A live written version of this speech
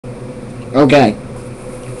Okay.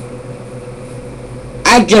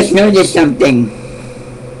 I just noticed something.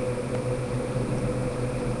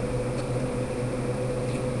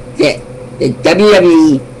 The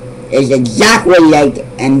WWE is exactly like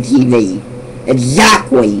MTV.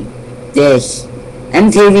 Exactly. This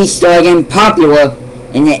MTV started getting popular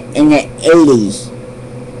in the 80s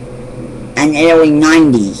and early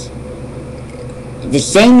 90s. The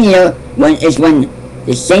same year when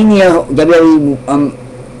WWE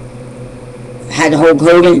had Hulk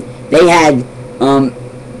Hogan, they had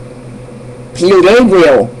Peter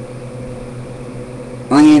Gabriel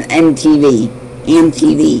on MTV.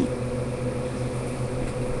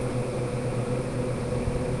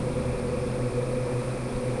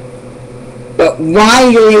 But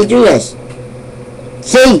why do they do this?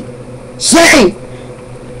 See!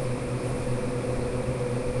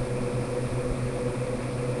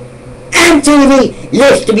 MTV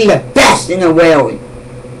used to be the best in the world.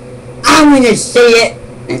 I wanted to see it,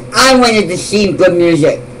 and I wanted to see good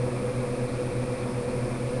music.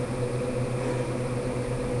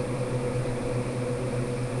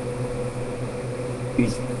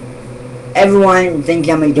 Everyone thinks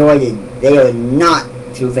I'm retarded. They are not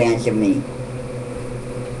true fans of me.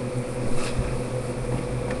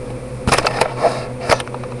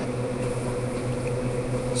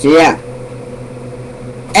 So yeah,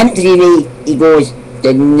 MTV equals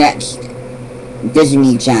the next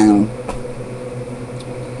Disney Channel.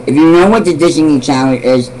 If you know what the Disney Channel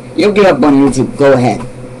is, look it up on YouTube. Go ahead.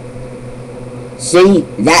 See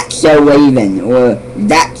That's So Raven, or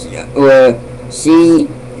see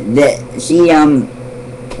some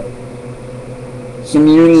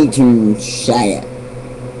Looney Tunes shit.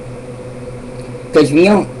 Because we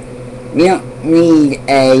don't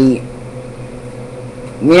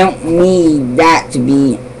need that to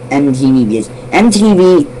be MTV, because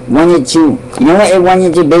MTV wanted to, you know what it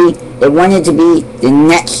wanted to be? It wanted to be the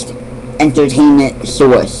next entertainment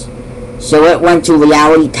source. So it went to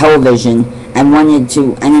reality television and wanted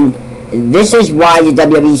to, and then this is why the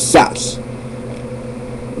WWE sucks.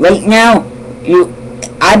 Right now,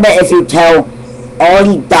 I bet if you tell all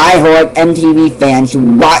the diehard MTV fans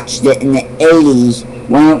who watched it in the 80s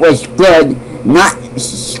when it was good, not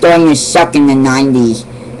starting to suck in the 90s,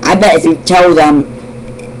 I bet if you tell them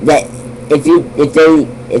that if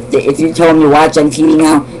you tell them to watch MTV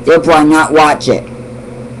now, they'll probably not watch it.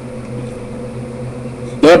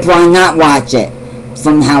 They'll probably not watch it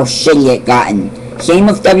from how shitty it gotten. Same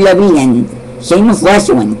with WWE and same with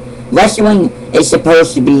wrestling. Wrestling is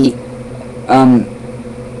supposed to be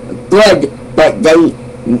good, but they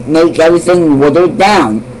make everything watered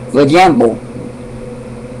down. For example,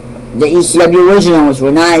 the ECW originals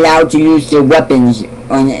were not allowed to use their weapons in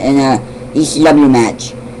a ECW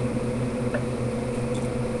match.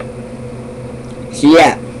 So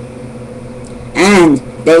yeah, and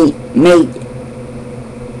they made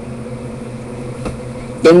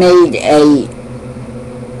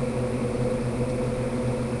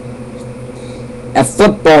a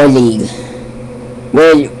football league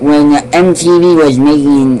where when MTV was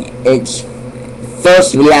making its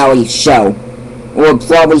first reality show, or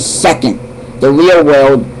probably second, The Real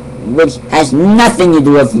World, which has nothing to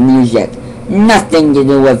do with music, nothing to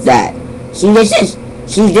do with that. See, this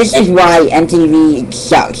is why MTV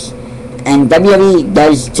sucks, and WWE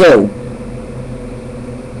does too.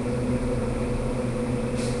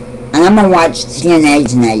 And I'm gonna watch TNA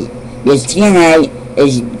tonight, because TNA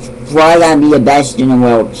is probably gonna be the best in the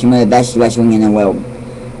world, some of the best wrestling in the world.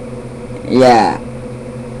 Yeah.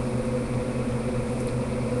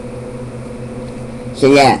 So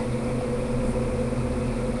yeah,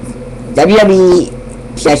 WWE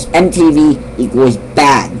plus MTV equals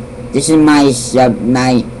bad. This is my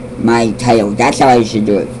title. That's how I should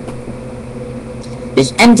do it.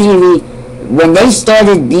 This MTV, when they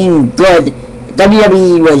started being good,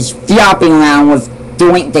 WWE was flopping around with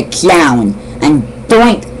Doink the Clown, and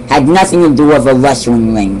Doink had nothing to do with a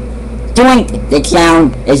wrestling ring. Doink the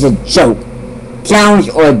Clown is a joke. Clowns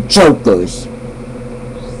are jokers,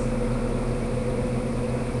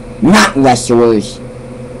 not wrestlers.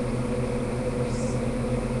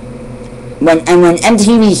 When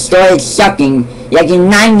MTV started sucking, like in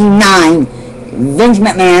 '99, Vince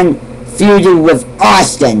McMahon feuded with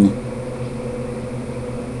Austin.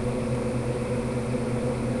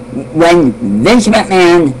 When Vince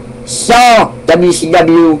McMahon saw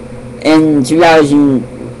WCW in 2000,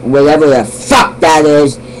 whatever the fuck that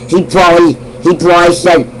is, he probably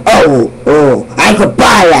said, oh, I could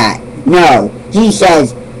buy that. No, he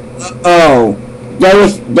says, oh,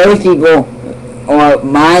 those people are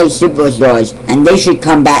my superstars, and they should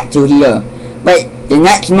come back to here. But The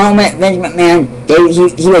next moment, Vince McMahon,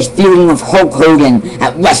 he was feuding with Hulk Hogan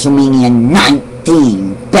at WrestleMania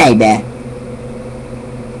 19, baby.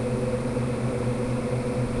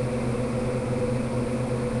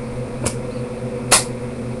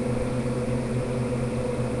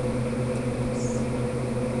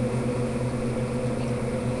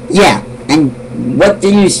 Yeah, and what do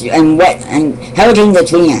you and Hurricane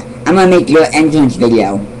Katrina? I'm gonna make your entrance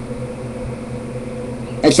video.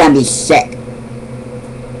 It's gonna be sick.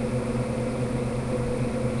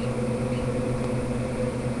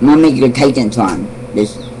 I'm gonna make your Titantron.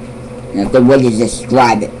 This, the way to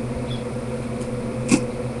describe it.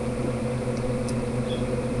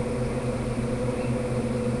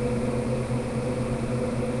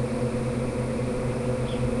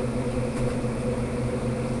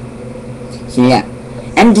 So yeah,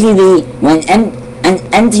 MTV, when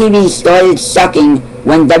MTV started sucking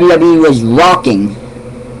when WWE was rocking.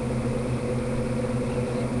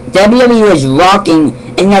 WWE was rocking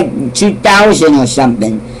in like 2000 or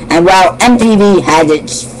something. And while MTV had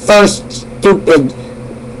its first stupid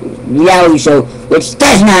reality show, which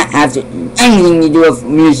does not have anything to do with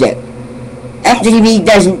music. MTV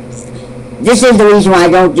doesn't, this is the reason why I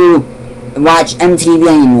don't watch MTV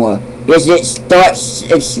anymore. Because this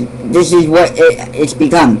is what it's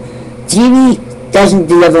become. TV doesn't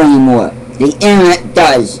deliver anymore. The internet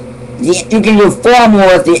does. You can do far more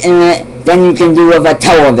with the internet than you can do with a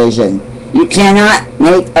television. You cannot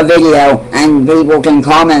make a video and people can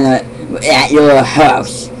comment at your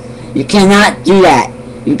house. You cannot do that.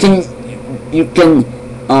 You can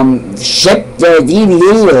ship the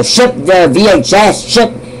DVD or ship the VHS, ship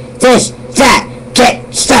this, that, get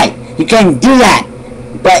straight. You can do that.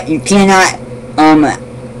 But you cannot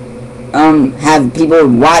have people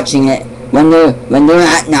watching it when they're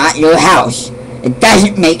not your house. It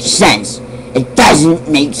doesn't make sense. It doesn't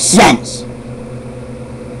make sense.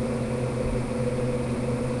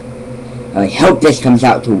 I hope this comes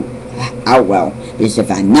out well, because if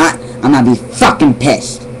I'm not, I'm gonna be fucking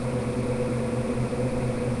pissed.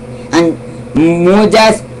 And more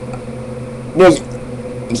death,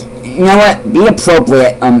 you know what? Be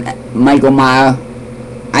appropriate, Michael Meyer.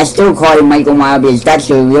 I still call you Michael Meyer because that's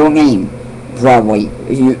your real name, probably.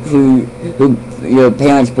 Who your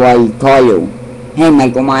parents probably call you. Hey,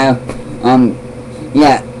 Michael Meyer.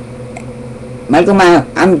 Yeah. Michael Meyer,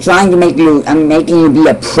 I'm making you be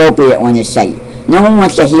appropriate on this site. No one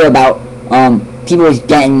wants to hear about, people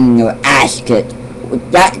getting their ass kicked.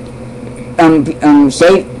 That,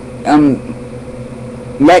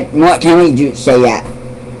 let Mark Henry say that.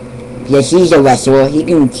 Because he's a wrestler, he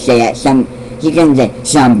can say that. He can say,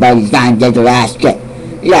 somebody's gonna get their ass kicked.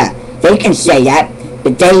 Yeah, they can say that,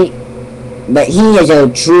 but he is a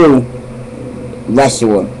true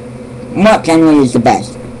wrestler. Mark Henry is the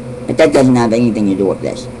best. But that doesn't have anything to do with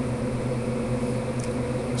this.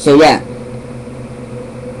 So yeah.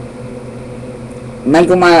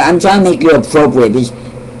 Michael Meyer, I'm trying to make you appropriate because,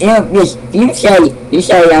 because you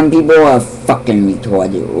say people are fucking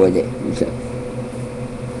retarded or they.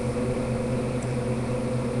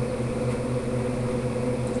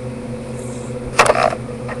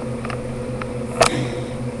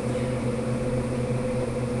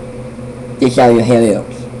 This is how your hair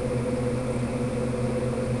looks.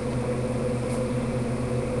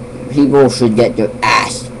 People should get their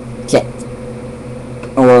ass kicked.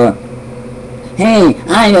 Or, hey,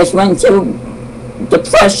 I just went through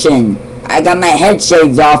depression. I got my head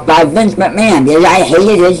shaved off by Vince McMahon because I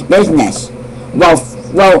hated his business. Well,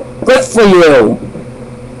 good for you.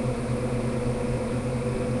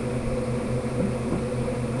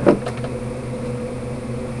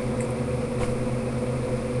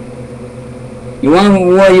 You want a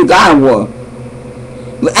war, you got a war.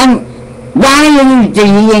 Why are you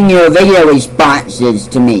deleting your video responses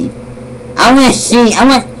to me? I want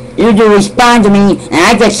you to respond to me and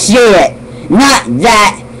I can see it. Not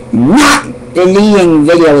deleting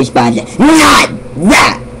video responses. Not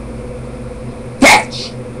that!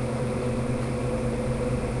 Bitch!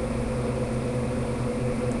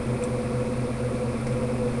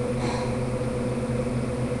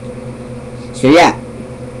 So yeah.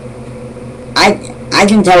 I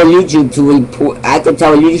can tell YouTube to report. I could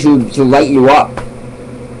tell YouTube to write you up,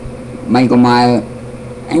 Michael Meyer,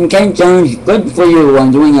 and Ken Jones. Good for you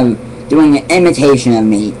on doing an imitation of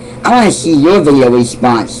me. I want to see your video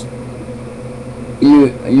response.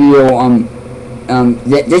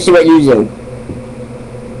 This is what you do.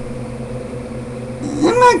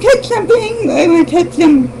 I'm gonna catch something. I'm gonna catch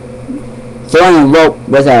them. Throwing a rope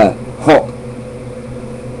with a hook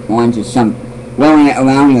onto something. Rolling it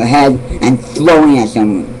around your head and throwing at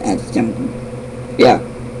something. Yeah.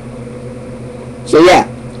 So yeah,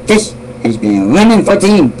 this has been a Lemon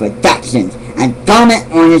 14 Productions, and comment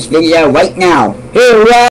on this video right now. Hoorah!